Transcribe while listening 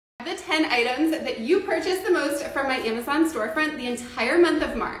The 10 items that you purchase the most from my Amazon storefront the entire month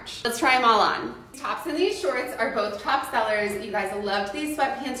of March. Let's try them all on. These tops and these shorts are both top sellers. You guys loved these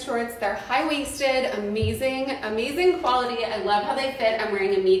sweatpants shorts. They're high-waisted, amazing quality. I love how they fit. I'm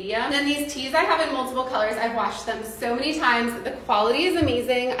wearing a medium. And then these tees I have in multiple colors. I've washed them so many times. The quality is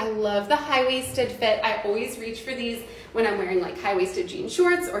amazing. I love the high-waisted fit. I always reach for these when I'm wearing like high-waisted jean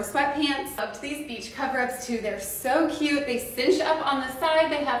shorts or sweatpants. Loved these beach cover-ups too. They're so cute. They cinch up on the side.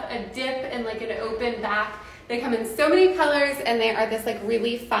 They have a dip and like an open back. They come in so many colors and they are this like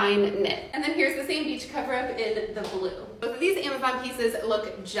really fine knit. And then here's the same beach cover-up in the blue. Both of these Amazon pieces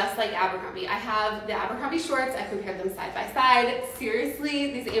look just like Abercrombie. I have the Abercrombie shorts. I compared them side by side.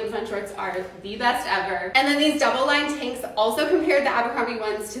 Seriously, these Amazon shorts are the best ever. And then these double line tanks, also compared the Abercrombie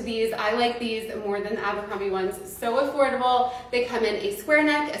ones to these. I like these more than the Abercrombie ones. So affordable. They come in a square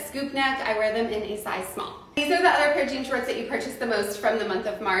neck, a scoop neck. I wear them in a size small. These are the other pair of jean shorts that you purchased the most from the month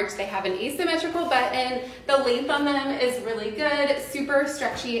of March. They have an asymmetrical button. The length on them is really good, super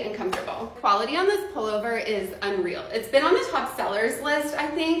stretchy and comfortable. Quality on this pullover is unreal. It's been on the top sellers list, I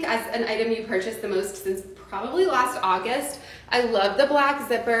think, as an item you purchased the most since probably last August. I love the black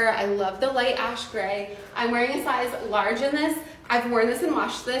zipper. I love the light ash gray. I'm wearing a size large in this. I've worn this and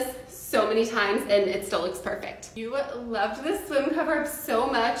washed this so many times and it still looks perfect. You loved this swim cover so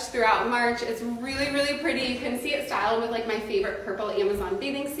much throughout March. It's really pretty. You can see it styled with like my favorite purple Amazon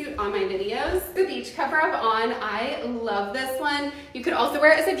bathing suit on my videos. The beach cover up on, I love this one. You could also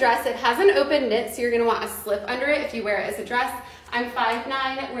wear it as a dress. It has an open knit, so you're gonna want a slip under it if you wear it as a dress. I'm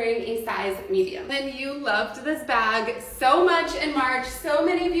 5'9", wearing a size medium. Then you loved this bag so much in March. So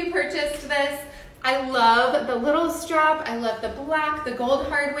many of you purchased this. I love the little strap. I love the black, the gold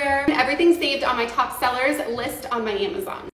hardware. Everything saved on my top sellers list on my Amazon.